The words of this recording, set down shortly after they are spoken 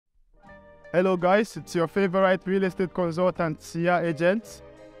Hello guys, it's your favorite real estate consultant, Siyah Agents.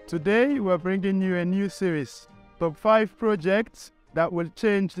 Today we're bringing you a new series, Top 5 Projects that will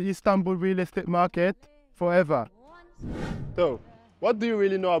change the Istanbul real estate market forever. So, what do you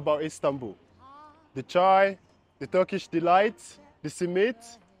really know about Istanbul? The chai, the Turkish delights, the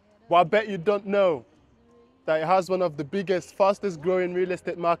simit? Well, I bet you don't know that it has one of the biggest, fastest growing real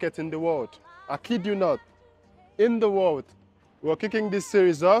estate markets in the world. I kid you not. In the world. We're kicking this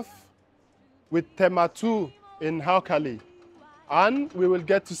series off with TEMA 2 in Halkali. And we will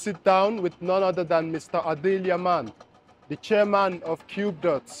get to sit down with none other than Mr. Adil Yahman, the chairman of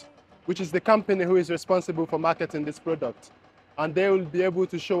Cubedots, which is the company who is responsible for marketing this product. And they will be able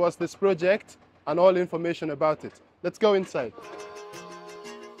to show us this project and all information about it. Let's go inside.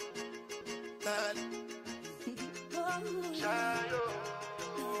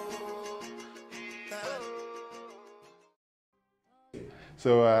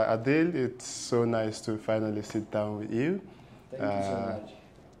 So Adil, it's so nice to finally sit down with you. Thank you so much.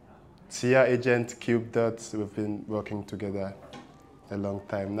 Siyah Agents, Cubedots, we've been working together a long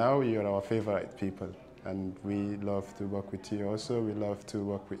time now. You're our favorite people, and we love to work with you also. We love to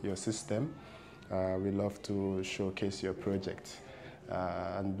work with your system. We love to showcase your project.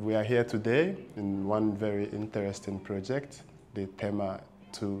 And we are here today in one very interesting project, the TEMA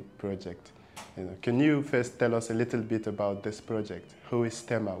 2 project. Can you first tell us a little bit about this project? Who is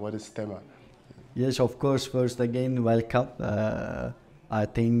TEMA? What is TEMA? Yes, of course. First, again, welcome. I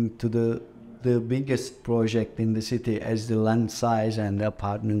think to the biggest project in the city as the land size and the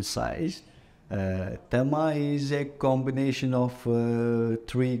apartment size. TEMA is a combination of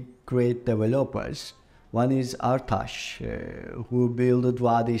three great developers. One is Artaş, who built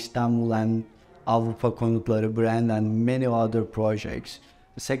Vadi Istanbul and Avrupa Konutları brand and many other projects.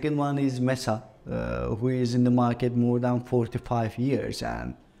 The second one is Mecsy, who is in the market more than 45 years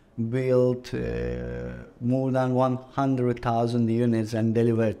and built more than 100,000 units and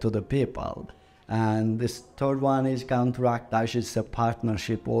delivered to the people. And this third one is Artaş. It's a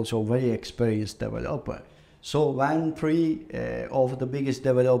partnership, also very experienced developer. So when three of the biggest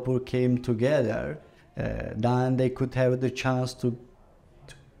developers came together, then they could have the chance to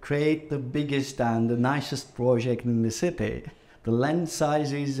create the biggest and the nicest project in the city. The land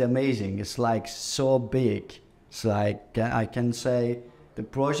size is amazing. It's like so big. It's like, I can say the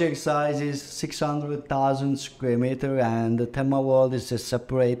project size is 600,000 square meter, and the TEMA world is a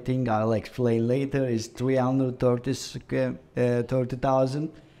separate thing. I'll explain later. Is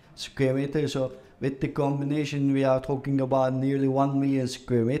 330,000 square meters. So with the combination, we are talking about nearly 1 million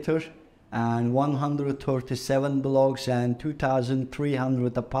square meters and 137 blocks and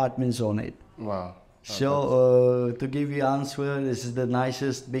 2,300 apartments on it. Wow. So to give you answer, this is the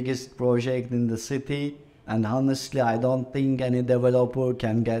nicest, biggest project in the city, and honestly, I don't think any developer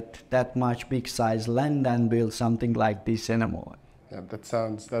can get that much big size land and build something like this anymore. Yeah, that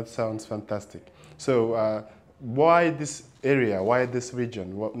sounds fantastic. So why this area? Why this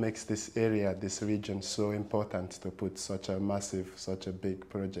region? What makes this area, this region, so important to put such a massive, such a big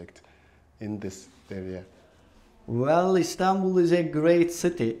project in this area? Well, Istanbul is a great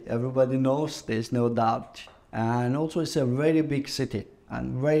city. Everybody knows, there's no doubt. And also it's a very big city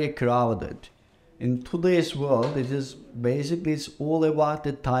and very crowded. In today's world, it's all about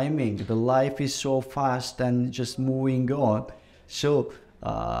the timing. The life is so fast and just moving on. So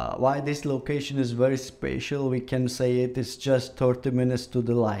why this location is very special, we can say it is just 30 minutes to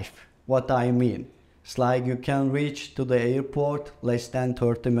the life. What I mean, it's like you can reach to the airport less than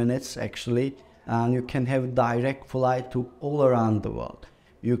 30 minutes actually. And you can have direct flight to all around the world.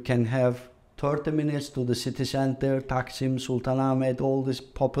 You can have 30 minutes to the city center, Taksim, Sultanahmet, all these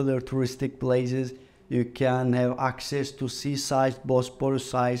popular touristic places. You can have access to seaside, Bosporus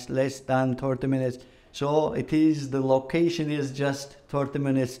side, less than 30 minutes. So the location is just 30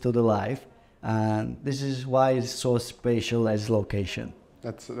 minutes to the life. And this is why it's so special as location.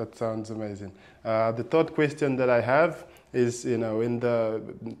 That sounds amazing. The third question that I have is, in the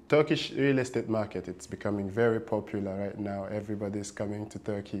Turkish real estate market, it's becoming very popular right now. Everybody's coming to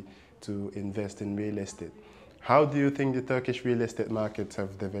Turkey to invest in real estate. How do you think the Turkish real estate markets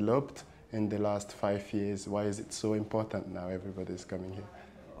have developed in the last 5 years? Why is it so important now? Everybody's coming here.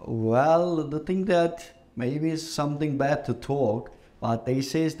 Well, the thing that maybe is something bad to talk, but they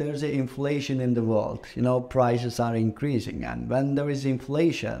say there's an inflation in the world. Prices are increasing, and when there is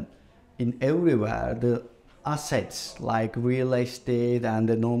inflation in everywhere, the assets like real estate and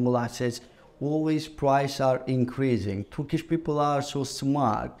the normal assets, always price are increasing. Turkish people are so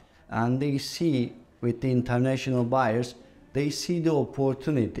smart, and they see with the international buyers, they see the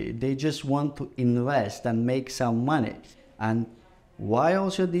opportunity. They just want to invest and make some money. And Why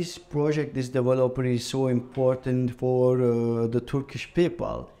also this project, this developer is so important for the Turkish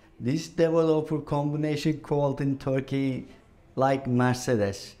people? This developer combination called in Turkey like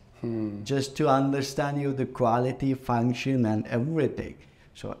Mercedes. Just to understand you the quality, function and everything.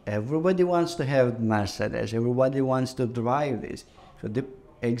 So everybody wants to have Mercedes, everybody wants to drive this. So the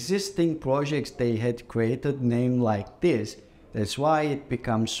existing projects they had created name like this. That's why it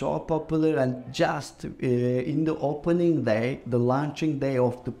becomes so popular, and just in the opening day, the launching day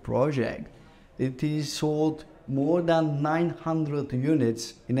of the project, it is sold more than 900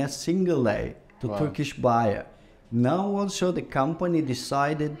 units in a single day to Turkish buyer. Now also the company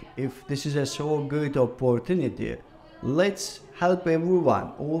decided if this is a so good opportunity, let's help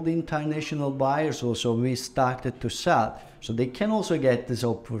everyone, all the international buyers also we started to sell. So they can also get this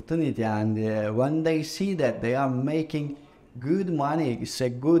opportunity, and when they see that they are making good money, it's a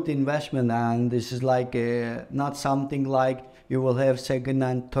good investment, and this is like not something like you will have second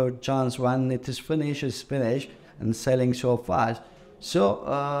and third chance when it is finished, it's finished and selling so fast.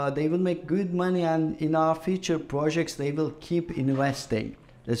 So they will make good money, and in our future projects they will keep investing.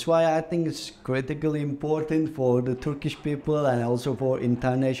 That's why I think it's critically important for the Turkish people and also for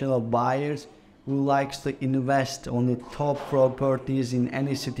international buyers who likes to invest on the top properties in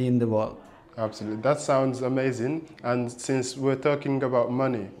any city in the world. Absolutely, that sounds amazing. And since we're talking about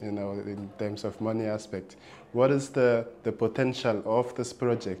money, in terms of money aspect, what is the potential of this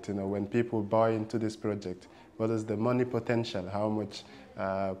project? When people buy into this project, what is the money potential? How much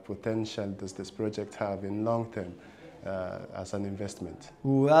potential does this project have in long term as an investment?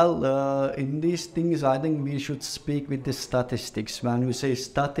 Well, in these things, I think we should speak with the statistics. When we say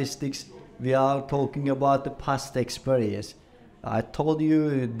statistics, we are talking about the past experience. I told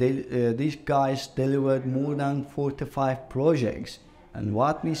you these guys delivered more than 45 projects, and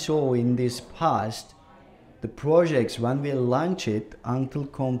what we saw in this past, the projects when we launch it until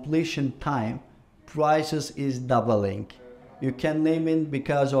completion time, prices is doubling. You can name it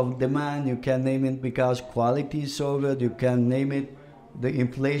because of demand, you can name it because quality is so good, you can name it the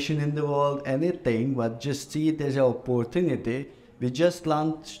inflation in the world, anything, but just see it as an opportunity. We just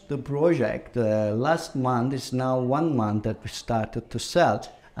launched the project last month. It's now 1 month that we started to sell,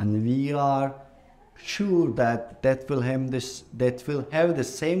 and we are sure that that will have the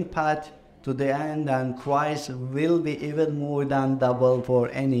same path to the end, and price will be even more than double for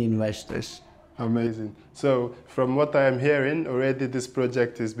any investors. Amazing. So from what I am hearing, already this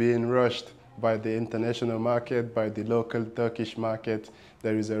project is being rushed by the international market, by the local Turkish market.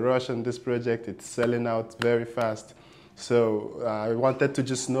 There is a rush on this project. It's selling out very fast. So I wanted to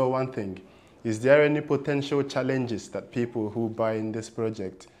just know one thing. Is there any potential challenges that people who buy in this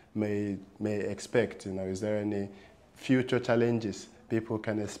project may expect? Is there any future challenges people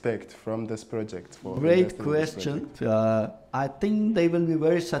can expect from this project? Great question. I think they will be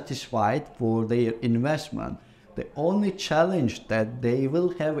very satisfied for their investment. The only challenge that they will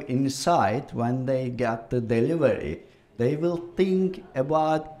have inside when they get the delivery, they will think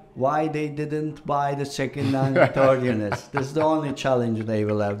about why they didn't buy the second and third units. That's the only challenge they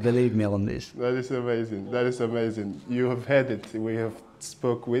will have, believe me on this. That is amazing. That is amazing. You have heard it. We have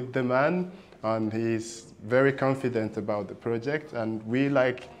spoke with the man, and he's very confident about the project, and we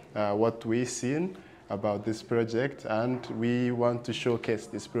like what we've seen about this project, and we want to showcase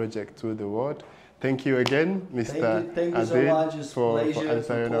this project to the world. Thank you again, Mr. Thank you so much. It's a pleasure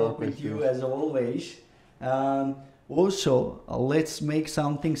to talk with you as always. Also, let's make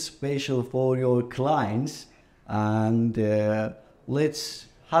something special for your clients, and let's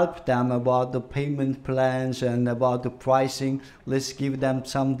help them about the payment plans and about the pricing. Let's give them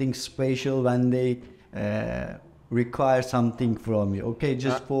something special when they require something from you, okay,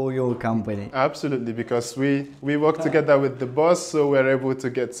 just for your company. Absolutely, because we work together with the boss, so we're able to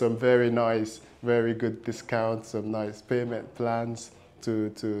get some very nice, very good discounts, some nice payment plans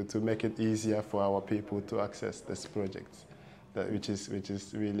to make it easier for our people to access this project, which is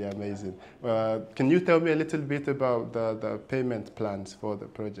really amazing. Can you tell me a little bit about the payment plans for the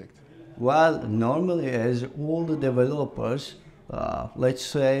project? Well, normally as all the developers, let's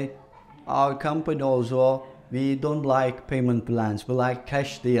say our company also, we don't like payment plans, we like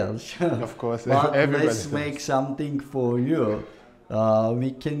cash deals. Of course, but let's make something for you.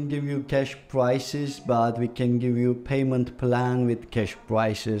 We can give you cash prices, but we can give you payment plan with cash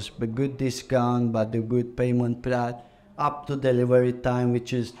prices, but good discount, but the good payment plan up to delivery time,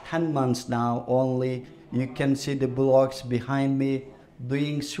 which is 10 months now only. You can see the blocks behind me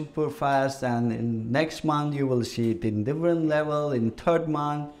doing super fast, and in next month you will see it in different level. In third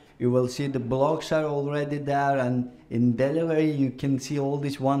month you will see the blocks are already there, and in delivery you can see all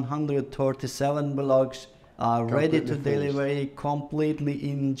these 137 blocks are ready to Completely finished. deliver it completely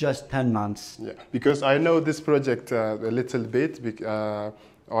in just 10 months. Yeah, because I know this project a little bit.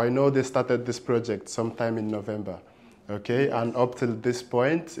 I know they started this project sometime in November. Okay, and up till this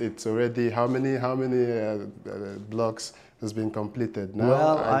point, it's already how many blocks has been completed now?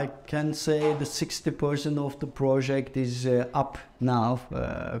 Well, I can say the 60% of the project is up now,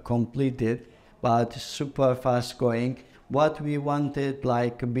 completed, but super fast going. What we wanted,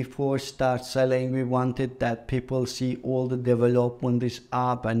 like before start selling, we wanted that people see all the development is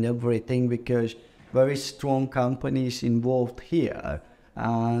up and everything, because very strong companies involved here,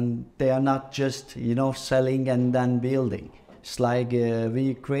 and they are not just, you know, selling and then building. It's like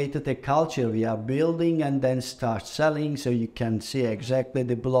we created a culture. We are building and then start selling, so you can see exactly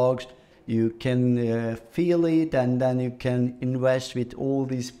the blocks, you can feel it, and then you can invest with all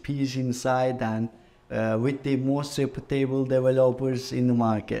these pieces inside, and with the most reputable developers in the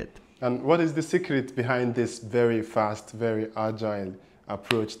market. And what is the secret behind this very fast, very agile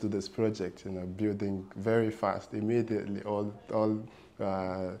approach to this project? You know, building very fast, immediately, all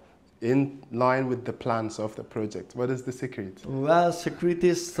in line with the plans of the project. What is the secret? Well, secret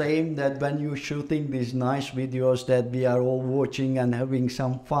is same that when you're shooting these nice videos that we are all watching and having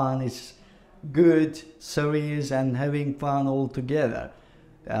some fun, it's good, serious, and having fun all together.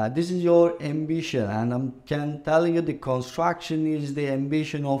 This is your ambition, and I can tell you the construction is the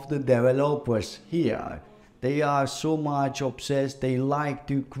ambition of the developers here. They are so much obsessed, they like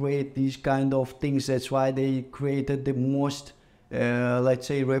to create these kind of things. That's why they created the most, let's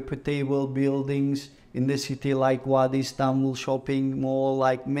say, reputable buildings in the city, like Wadi Istanbul shopping mall,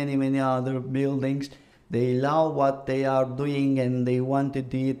 like many other buildings. They love what they are doing and they want to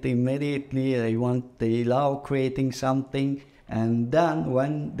do it immediately. They love creating something. And then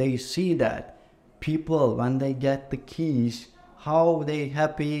when they see that, people, when they get the keys, how they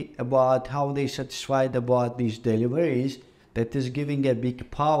happy about, how they satisfied about these deliveries, that is giving a big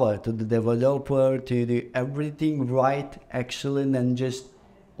power to the developer to do everything right, excellent, and just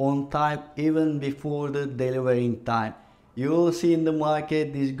on time, even before the delivering time. You will see in the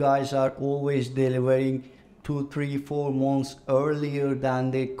market, these guys are always delivering 2, 3, 4 months earlier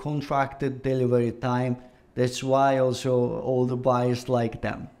than the contracted delivery time. That's why also all the buyers like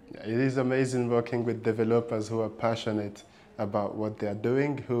them. Yeah, it is amazing working with developers who are passionate about what they are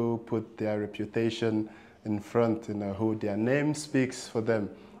doing, who put their reputation in front, you know, who their name speaks for them,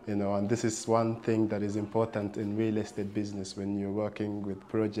 you know, and this is one thing that is important in real estate business when you're working with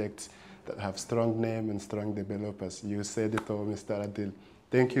projects that have strong name and strong developers. You said it all, Mr. Adil.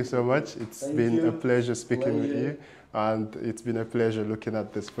 Thank you so much. It's been a pleasure speaking with you, and it's been a pleasure looking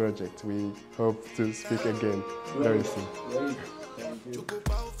at this project. We hope to speak again very soon. Thank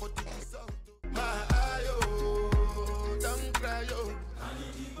you.